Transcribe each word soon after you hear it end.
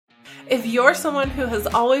If you're someone who has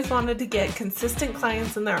always wanted to get consistent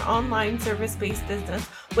clients in their online service-based business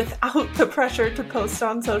without the pressure to post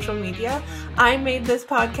on social media, I made this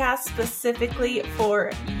podcast specifically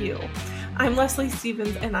for you. I'm Leslie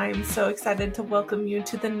Stevens, and I am so excited to welcome you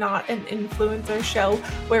to the Not an Influencer show,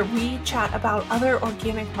 where we chat about other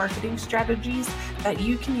organic marketing strategies that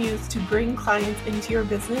you can use to bring clients into your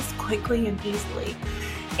business quickly and easily,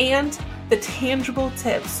 and the tangible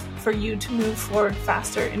tips for you to move forward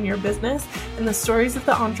faster in your business and the stories of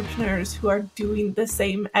the entrepreneurs who are doing the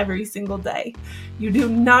same every single day. You do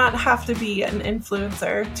not have to be an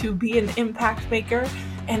influencer to be an impact maker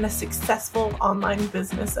and a successful online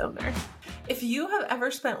business owner. If you have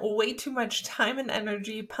ever spent way too much time and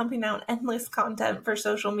energy pumping out endless content for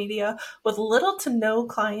social media with little to no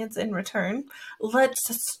clients in return, let's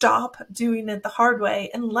stop doing it the hard way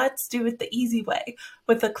and let's do it the easy way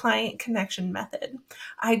with the client connection method.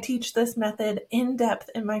 I teach this method in depth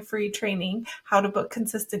in my free training, How to Book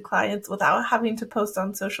Consistent Clients Without Having to Post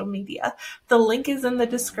on Social Media. The link is in the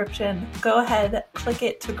description. Go ahead, click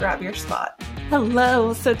it to grab your spot.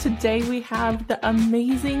 Hello. So today we have the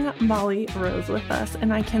amazing Molly Rose with us,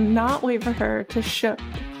 and I cannot wait for her to show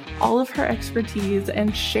all of her expertise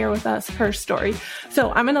and share with us her story.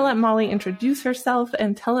 So I'm going to let Molly introduce herself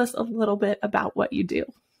and tell us a little bit about what you do.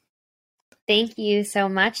 Thank you so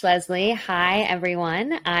much, Leslie. Hi,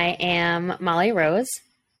 everyone. I am Molly Rose,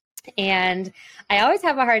 and I always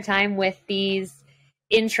have a hard time with these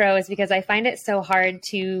intros because I find it so hard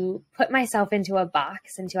to put myself into a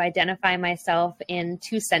box and to identify myself in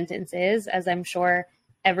two sentences, as I'm sure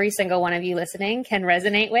every single one of you listening can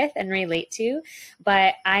resonate with and relate to.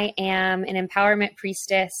 But I am an empowerment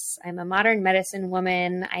priestess. I'm a modern medicine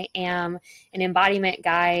woman. I am an embodiment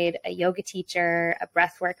guide, a yoga teacher, a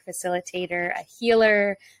breathwork facilitator, a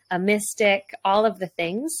healer, a mystic, all of the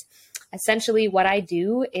things. Essentially, what I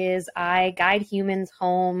do is I guide humans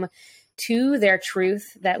home to their truth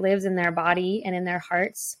that lives in their body and in their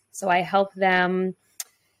hearts. So I help them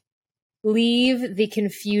leave the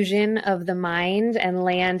confusion of the mind and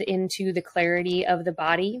land into the clarity of the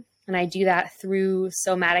body. And I do that through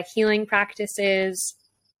somatic healing practices,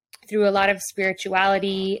 through a lot of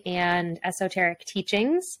spirituality and esoteric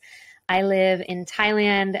teachings. I live in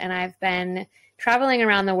Thailand, and I've been traveling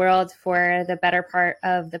around the world for the better part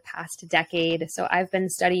of the past decade. So I've been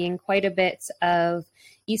studying quite a bit of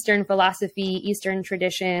Eastern philosophy, Eastern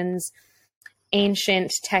traditions,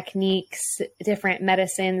 ancient techniques, different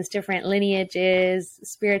medicines, different lineages,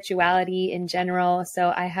 spirituality in general.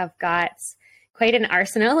 So I have got quite an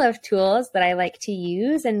arsenal of tools that I like to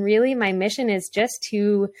use. And really my mission is just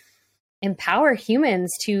to empower humans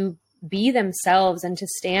to be themselves and to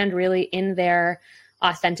stand really in their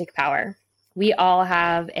authentic power. We all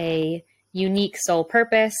have a unique soul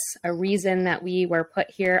purpose, a reason that we were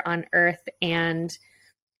put here on earth. And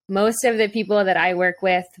most of the people that I work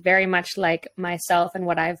with, very much like myself and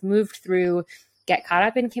what I've moved through, get caught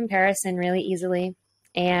up in comparison really easily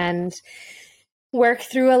and work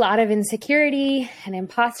through a lot of insecurity and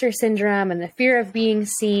imposter syndrome and the fear of being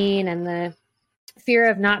seen and the fear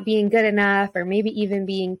of not being good enough or maybe even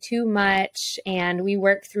being too much. And we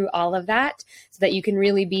work through all of that so that you can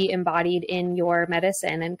really be embodied in your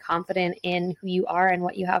medicine and confident in who you are and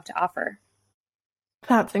what you have to offer.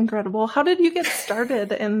 That's incredible. How did you get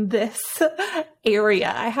started in this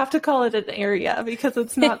area? I have to call it an area because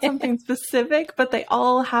it's not something specific, but they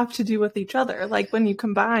all have to do with each other. Like when you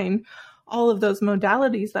combine all of those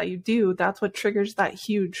modalities that you do, that's what triggers that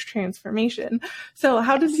huge transformation. So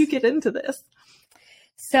how did you get into this?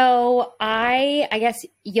 So I guess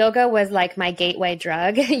yoga was like my gateway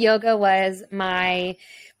drug. Yoga was my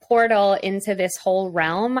portal into this whole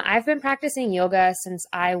realm. I've been practicing yoga since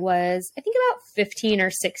I was, I think, about 15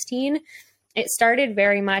 or 16. It started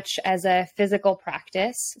very much as a physical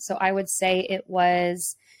practice. So I would say it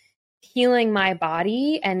was healing my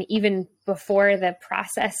body. And even before the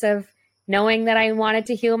process of knowing that I wanted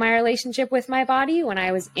to heal my relationship with my body, when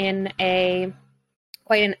I was in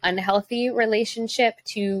quite an unhealthy relationship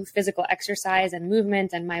to physical exercise and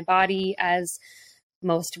movement and my body, as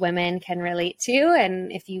most women can relate to.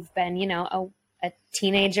 And if you've been, a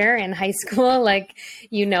teenager in high school, like,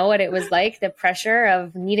 you know what it was like, the pressure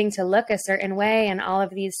of needing to look a certain way and all of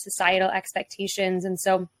these societal expectations. And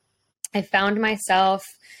so I found myself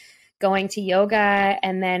going to yoga.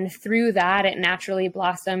 And then through that, it naturally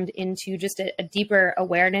blossomed into just a deeper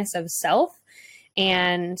awareness of self.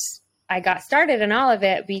 And I got started in all of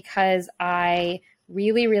it because I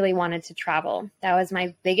really, really wanted to travel. That was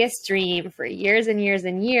my biggest dream for years and years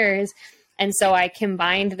and years. And so I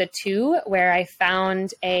combined the two, where I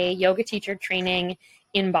found a yoga teacher training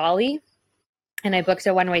in Bali and I booked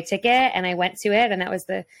a one-way ticket and I went to it. And that was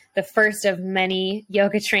the first of many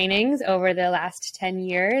yoga trainings over the last 10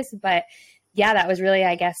 years. But yeah, that was really,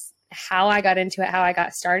 I guess, how I got into it, how I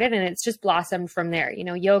got started. And it's just blossomed from there. You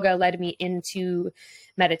know, yoga led me into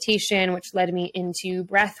meditation, which led me into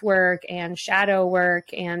breath work and shadow work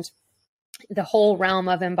and the whole realm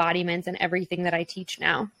of embodiment and everything that I teach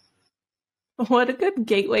now. What a good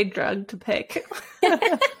gateway drug to pick.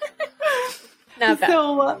 Not bad.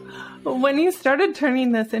 So when you started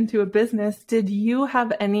turning this into a business, did you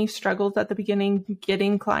have any struggles at the beginning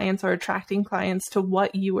getting clients or attracting clients to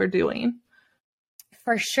what you were doing?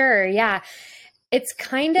 For sure. Yeah. It's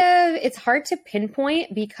hard to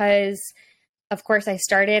pinpoint because, of course, I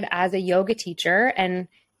started as a yoga teacher and,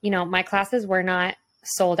 you know, my classes were not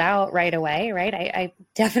sold out right away, right? I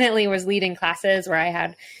definitely was leading classes where I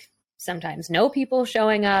had sometimes no people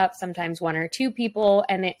showing up, sometimes one or two people,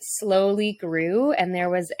 and it slowly grew. And there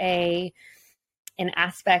was an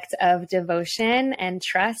aspect of devotion and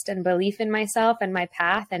trust and belief in myself and my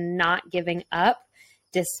path and not giving up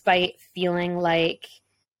despite feeling like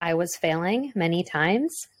I was failing many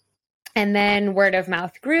times. And then word of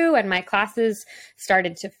mouth grew and my classes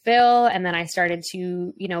started to fill. And then I started to,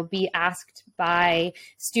 you know, be asked by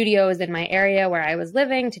studios in my area where I was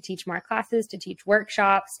living to teach more classes, to teach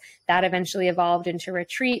workshops. That eventually evolved into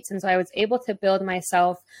retreats. And so I was able to build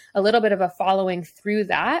myself a little bit of a following through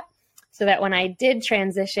that, so that when I did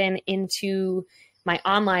transition into my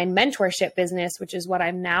online mentorship business, which is what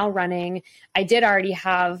I'm now running, I did already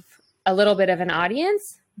have a little bit of an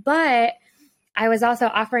audience, but I was also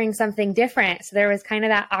offering something different. So there was kind of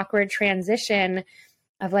that awkward transition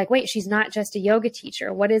of like, wait, she's not just a yoga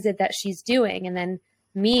teacher. What is it that she's doing? And then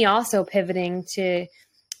me also pivoting to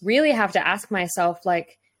really have to ask myself,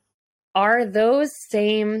 like, are those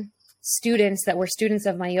same students that were students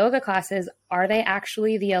of my yoga classes, are they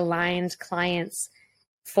actually the aligned clients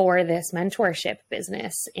for this mentorship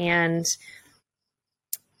business? And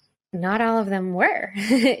not all of them were.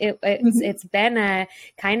 It's been a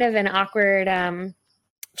kind of an awkward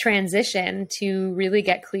transition to really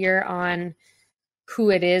get clear on who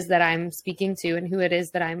it is that I'm speaking to and who it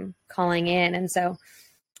is that I'm calling in. And so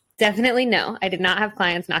definitely no, I did not have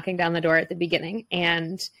clients knocking down the door at the beginning.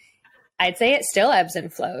 And I'd say it still ebbs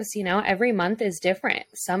and flows. You know, every month is different.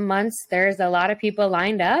 Some months there's a lot of people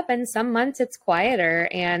lined up and some months it's quieter.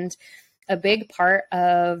 And a big part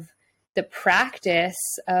of the practice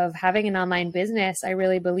of having an online business, I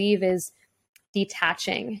really believe, is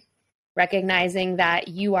detaching, recognizing that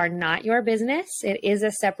you are not your business. It is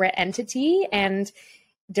a separate entity. And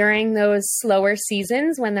during those slower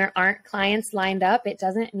seasons when there aren't clients lined up, it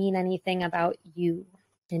doesn't mean anything about you.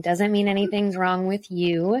 It doesn't mean anything's wrong with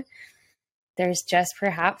you. There's just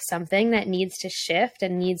perhaps something that needs to shift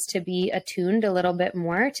and needs to be attuned a little bit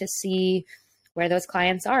more to see where those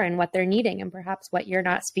clients are and what they're needing and perhaps what you're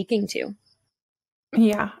not speaking to.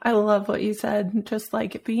 Yeah, I love what you said. Just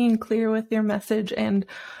like being clear with your message, and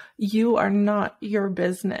you are not your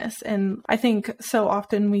business. And I think so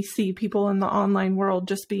often we see people in the online world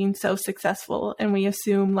just being so successful, and we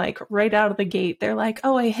assume like right out of the gate, they're like,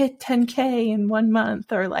 oh, I hit 10K in 1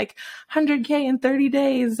 month or like 100K in 30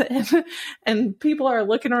 days. And people are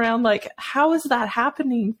looking around like, how is that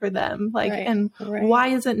happening for them? Like, why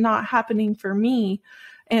is it not happening for me?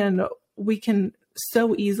 And we can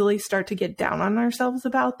so easily start to get down on ourselves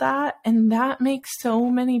about that. And that makes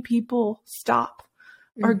so many people stop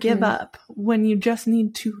or give up when you just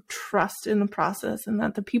need to trust in the process and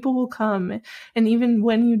that the people will come. And even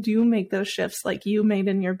when you do make those shifts like you made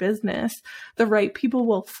in your business, the right people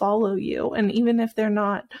will follow you. And even if they're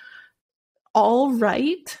not all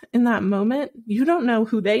right in that moment, you don't know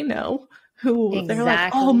who they know. They're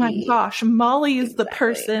like, oh my gosh, Molly is the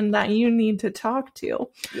person that you need to talk to.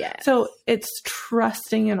 Yeah. So it's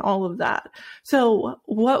trusting in all of that. So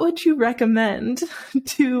what would you recommend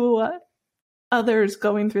to others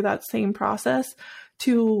going through that same process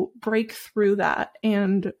to break through that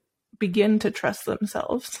and begin to trust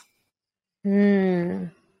themselves? I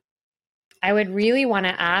would really want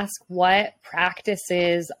to ask what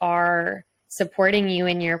practices are supporting you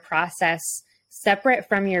in your process separate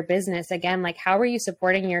from your business. Again, like how are you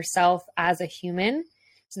supporting yourself as a human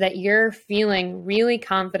so that you're feeling really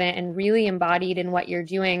confident and really embodied in what you're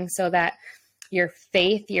doing so that your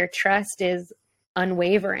faith, your trust is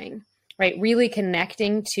unwavering, right? Really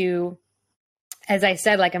connecting to, as I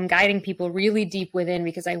said, like I'm guiding people really deep within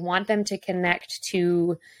because I want them to connect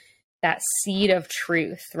to that seed of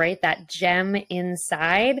truth, right? That gem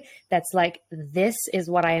inside that's like, this is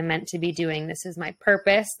what I am meant to be doing. This is my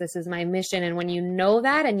purpose. This is my mission. And when you know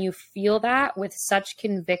that and you feel that with such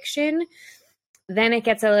conviction, then it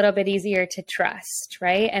gets a little bit easier to trust,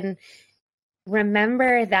 right? And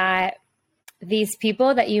remember that these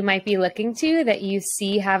people that you might be looking to, that you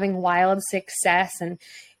see having wild success and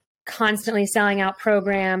constantly selling out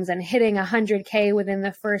programs and hitting 100K within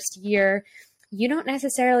the first year, you don't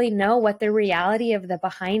necessarily know what the reality of the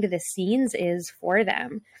behind the scenes is for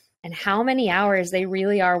them and how many hours they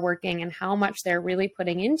really are working and how much they're really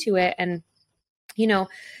putting into it. And, you know,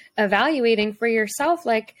 evaluating for yourself,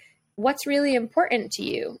 like, what's really important to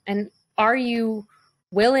you? And are you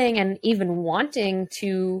willing and even wanting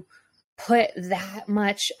to put that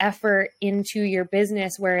much effort into your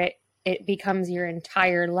business where it becomes your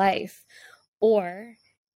entire life? Or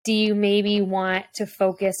do you maybe want to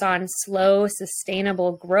focus on slow,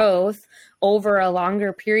 sustainable growth over a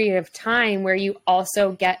longer period of time where you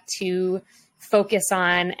also get to focus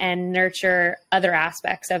on and nurture other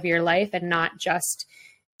aspects of your life and not just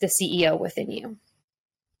the CEO within you?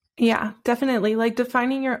 Yeah, definitely. Like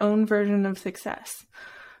defining your own version of success.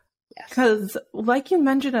 Yes. Because like you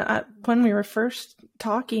mentioned when we were first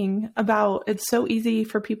talking about, it's so easy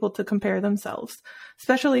for people to compare themselves,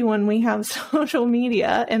 especially when we have social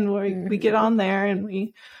media and we get on there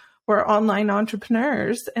and we're online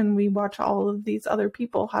entrepreneurs and we watch all of these other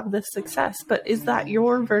people have this success. But is that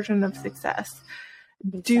your version of success?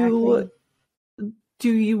 Exactly.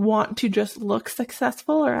 Do you want to just look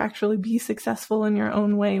successful or actually be successful in your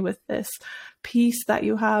own way with this piece that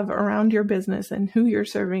you have around your business and who you're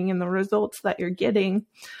serving and the results that you're getting?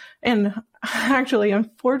 And actually,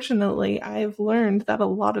 unfortunately, I've learned that a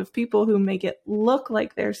lot of people who make it look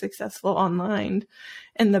like they're successful online,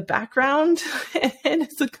 in the background,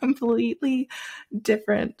 it is a completely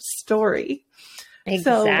different story.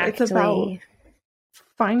 Exactly. So it's about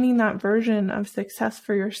finding that version of success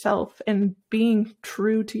for yourself and being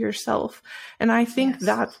true to yourself. And I think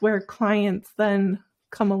that's where clients then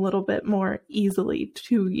come a little bit more easily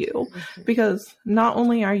to you, because not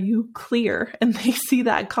only are you clear and they see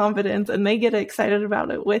that confidence and they get excited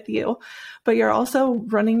about it with you, but you're also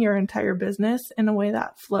running your entire business in a way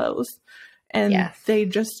that flows. And they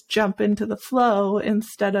just jump into the flow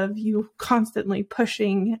instead of you constantly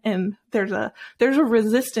pushing. And there's a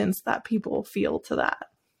resistance that people feel to that.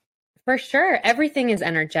 For sure. Everything is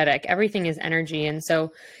energetic. Everything is energy. And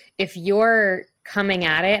so if you're coming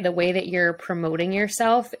at it, the way that you're promoting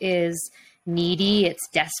yourself is needy, it's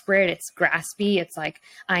desperate, it's graspy. It's like,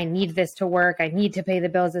 I need this to work. I need to pay the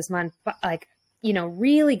bills this month. But like, you know,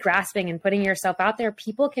 really grasping and putting yourself out there,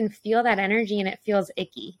 people can feel that energy and it feels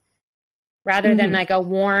icky, rather than like a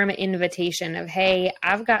warm invitation of, hey,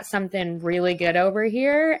 I've got something really good over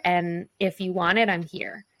here. And if you want it, I'm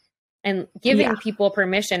here. And giving people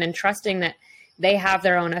permission and trusting that they have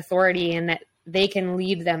their own authority and that they can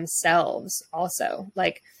lead themselves also.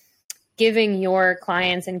 Like giving your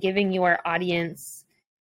clients and giving your audience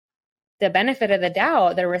the benefit of the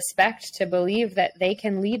doubt, the respect to believe that they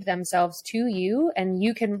can lead themselves to you, and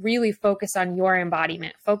you can really focus on your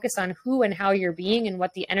embodiment, focus on who and how you're being and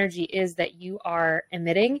what the energy is that you are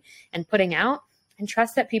emitting and putting out, and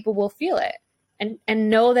trust that people will feel it. And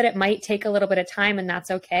know that it might take a little bit of time, and that's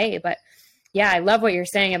okay. But yeah, I love what you're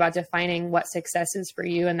saying about defining what success is for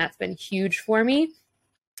you. And that's been huge for me,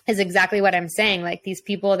 is exactly what I'm saying. Like these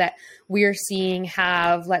people that we're seeing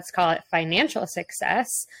have, let's call it financial success,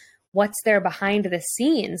 what's their behind the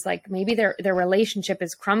scenes? Like maybe their relationship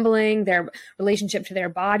is crumbling, their relationship to their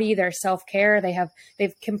body, their self-care.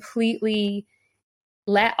 They've completely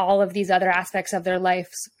let all of these other aspects of their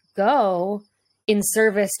lives go in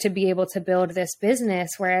service to be able to build this business.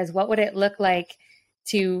 Whereas what would it look like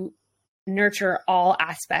to nurture all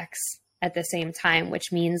aspects at the same time,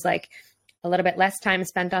 which means like a little bit less time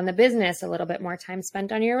spent on the business, a little bit more time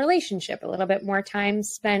spent on your relationship, a little bit more time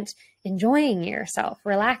spent enjoying yourself,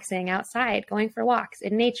 relaxing outside, going for walks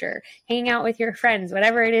in nature, hanging out with your friends,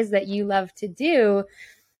 whatever it is that you love to do.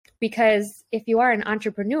 Because if you are an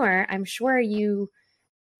entrepreneur, I'm sure you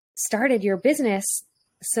started your business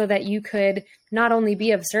so that you could not only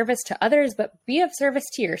be of service to others, but be of service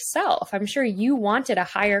to yourself. I'm sure you wanted a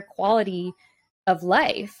higher quality of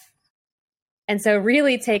life. And so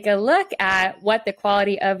really take a look at what the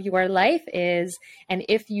quality of your life is, and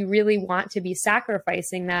if you really want to be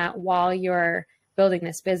sacrificing that while you're building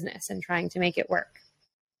this business and trying to make it work.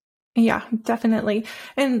 Yeah, definitely.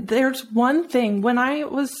 And there's one thing, when I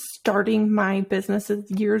was starting my businesses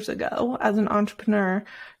years ago as an entrepreneur,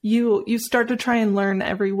 you start to try and learn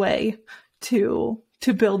every way to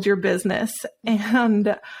build your business.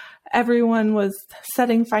 And everyone was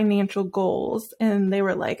setting financial goals and they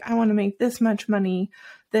were like, I want to make this much money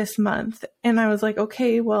this month. And I was like,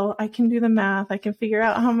 okay, well, I can do the math. I can figure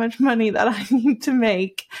out how much money that I need to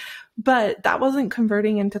make. But that wasn't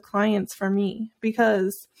converting into clients for me,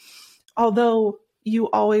 because although you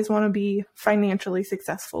always want to be financially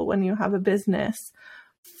successful when you have a business,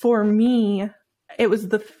 for me, it was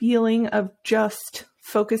the feeling of just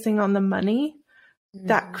focusing on the money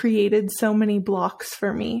that created so many blocks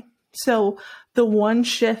for me. So the one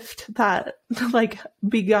shift that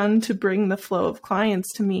begun to bring the flow of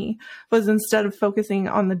clients to me was, instead of focusing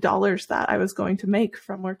on the dollars that I was going to make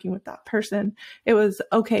from working with that person, it was,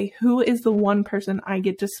 okay, who is the one person I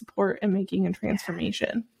get to support in making a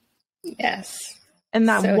transformation? Yes. And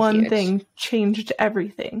that So one huge. thing changed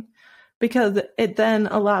everything, because it then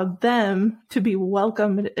allowed them to be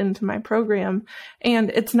welcomed into my program.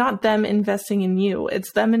 And it's not them investing in you,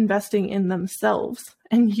 it's them investing in themselves.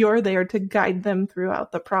 And you're there to guide them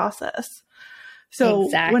throughout the process. So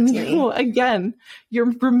when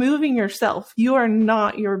you're removing yourself, you are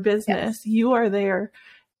not your business. Yes. You are there.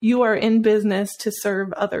 You are in business to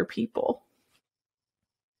serve other people.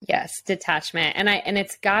 Yes. Detachment. And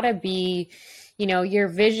it's gotta be, your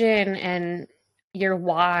vision and your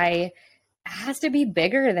why has to be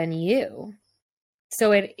bigger than you.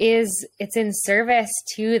 So it's in service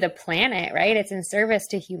to the planet, right? It's in service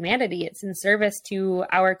to humanity. It's in service to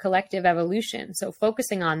our collective evolution. So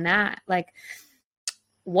focusing on that,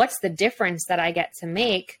 what's the difference that I get to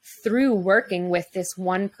make through working with this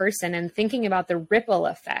one person, and thinking about the ripple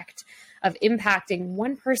effect of impacting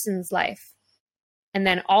one person's life, and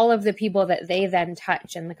then all of the people that they then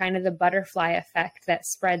touch, and the kind of the butterfly effect that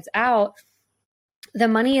spreads out. The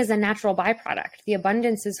money is a natural byproduct. The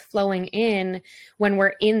abundance is flowing in when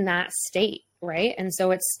we're in that state, right? And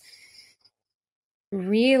so it's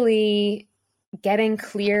really getting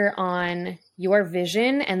clear on your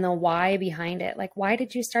vision and the why behind it. Why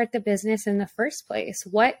did you start the business in the first place?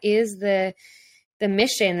 What is the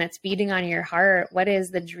mission that's beating on your heart? What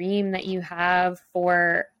is the dream that you have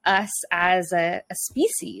for us as a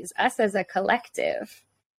species, us as a collective?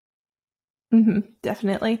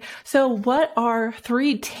 Definitely. So what are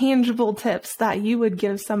 3 tangible tips that you would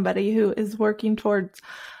give somebody who is working towards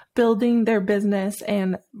building their business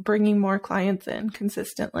and bringing more clients in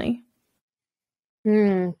consistently?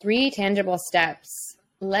 3 tangible steps.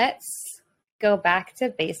 Let's go back to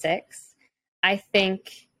basics. I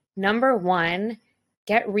think number 1,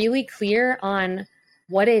 get really clear on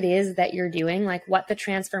what it is that you're doing, what the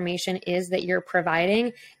transformation is that you're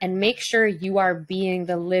providing, and make sure you are being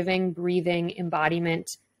the living, breathing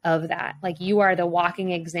embodiment of that. You are the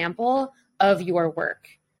walking example of your work.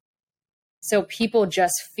 So people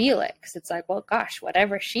just feel it, because it's well, gosh,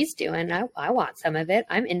 whatever she's doing, I want some of it.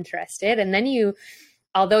 I'm interested. And then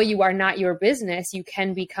although you are not your business, you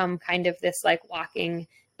can become kind of this walking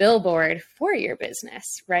billboard for your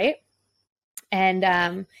business, right?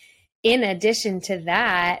 And in addition to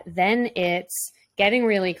that, then it's getting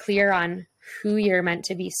really clear on who you're meant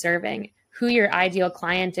to be serving, who your ideal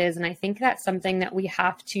client is. And I think that's something that we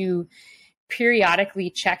have to periodically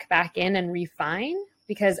check back in and refine,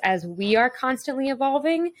 because as we are constantly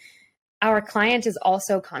evolving, our client is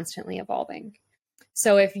also constantly evolving.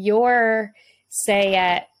 So if you're,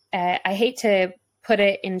 say, I hate to put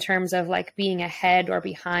it in terms of being ahead or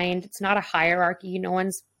behind, it's not a hierarchy, no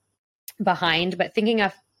one's behind, but thinking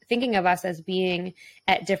of us as being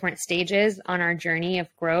at different stages on our journey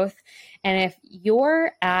of growth. And if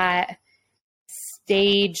you're at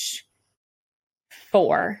stage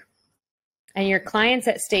 4 and your client's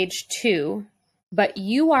at stage 2, but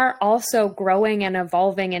you are also growing and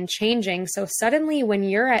evolving and changing. So suddenly when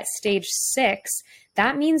you're at stage 6,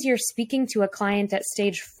 that means you're speaking to a client at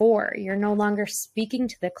stage 4. You're no longer speaking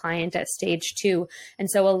to the client at stage 2.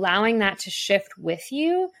 And so allowing that to shift with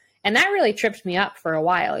you. And that really tripped me up for a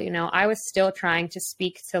while. I was still trying to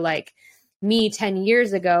speak to me 10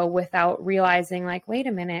 years ago without realizing wait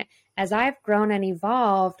a minute, as I've grown and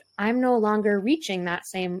evolved, I'm no longer reaching that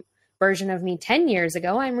same version of me 10 years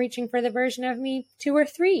ago. I'm reaching for the version of me 2 or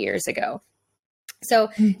 3 years ago. So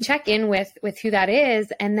check in with who that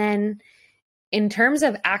is. And then in terms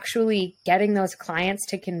of actually getting those clients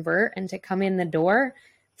to convert and to come in the door,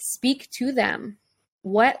 speak to them.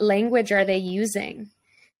 What language are they using?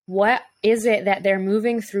 What is it that they're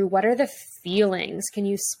moving through? What are the feelings? Can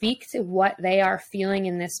you speak to what they are feeling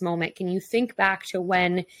in this moment? Can you think back to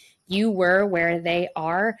when you were where they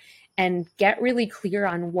are and get really clear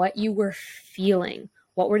on what you were feeling?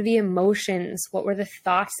 What were the emotions? What were the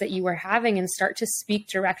thoughts that you were having? And start to speak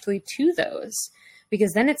directly to those.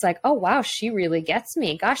 Because then it's oh, wow, she really gets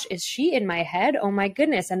me. Gosh, is she in my head? Oh my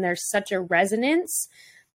goodness. And there's such a resonance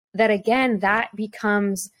that, again, that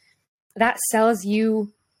sells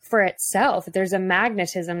you for itself. There's a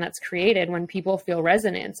magnetism that's created when people feel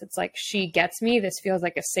resonance. It's like, she gets me. This feels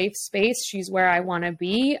like a safe space. She's where I want to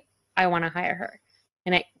be. I want to hire her.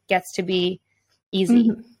 And it gets to be easy.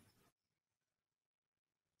 Mm-hmm.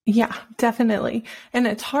 Yeah, definitely. And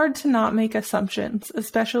it's hard to not make assumptions,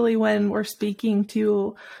 especially when we're speaking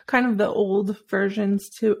to kind of the old versions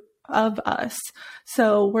of us.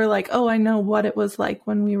 So we're like, oh, I know what it was like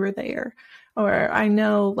when we were there, or I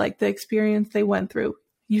know like the experience they went through.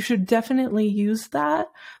 You should definitely use that,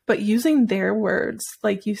 but using their words,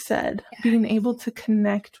 like you said, being able to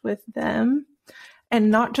connect with them and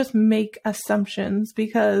not just make assumptions,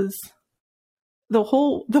 because the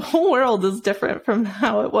whole world is different from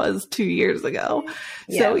how it was 2 years ago.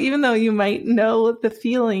 Yeah. So even though you might know the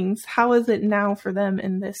feelings, how is it now for them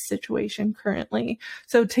in this situation currently?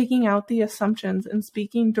 So taking out the assumptions and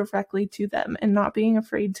speaking directly to them and not being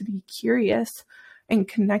afraid to be curious and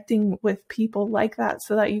connecting with people like that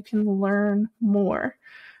so that you can learn more.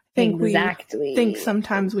 I think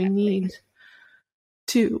sometimes we need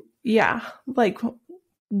to,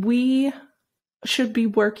 we should be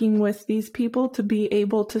working with these people to be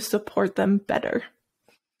able to support them better.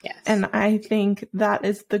 Yes. And I think that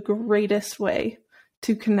is the greatest way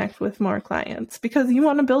to connect with more clients, because you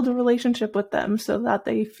want to build a relationship with them so that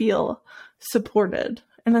they feel supported.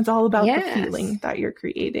 And it's all about the feeling that you're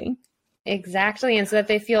creating. Exactly. And so that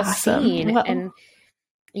they feel seen. Well, and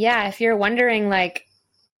if you're wondering like,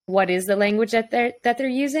 what is the language that they're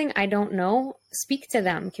using? I don't know. Speak to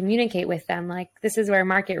them, communicate with them. Like, this is where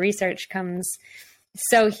market research comes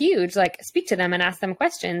so huge. Like, speak to them and ask them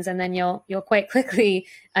questions, and then you'll quite quickly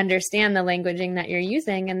understand the languaging that you're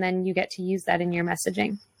using, and then you get to use that in your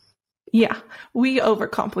messaging. Yeah, we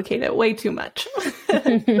overcomplicate it way too much.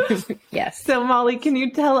 Yes. So Molly, can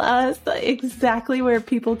you tell us exactly where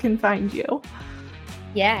people can find you?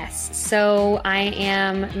 Yes. So I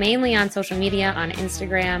am mainly on social media, on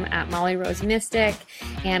Instagram at Molly Rose Mystic.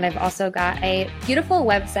 And I've also got a beautiful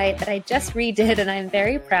website that I just redid and I'm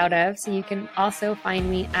very proud of. So you can also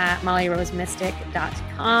find me at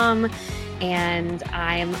mollyrosemystic.com. And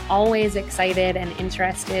I'm always excited and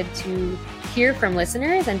interested to hear from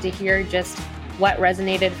listeners and to hear just what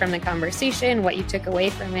resonated from the conversation, what you took away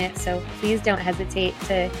from it. So please don't hesitate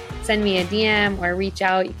to send me a DM or reach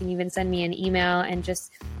out. You can even send me an email and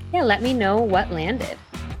just, let me know what landed.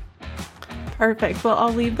 Perfect. Well,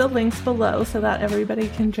 I'll leave the links below so that everybody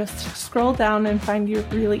can just scroll down and find you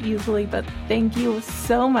really easily. But thank you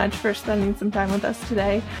so much for spending some time with us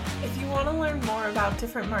today. If you want to learn more about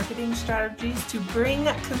different marketing strategies to bring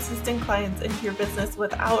consistent clients into your business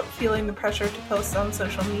without feeling the pressure to post on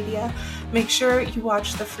social media, make sure you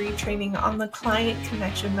watch the free training on the client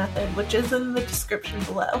connection method, which is in the description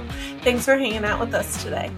below. Thanks for hanging out with us today.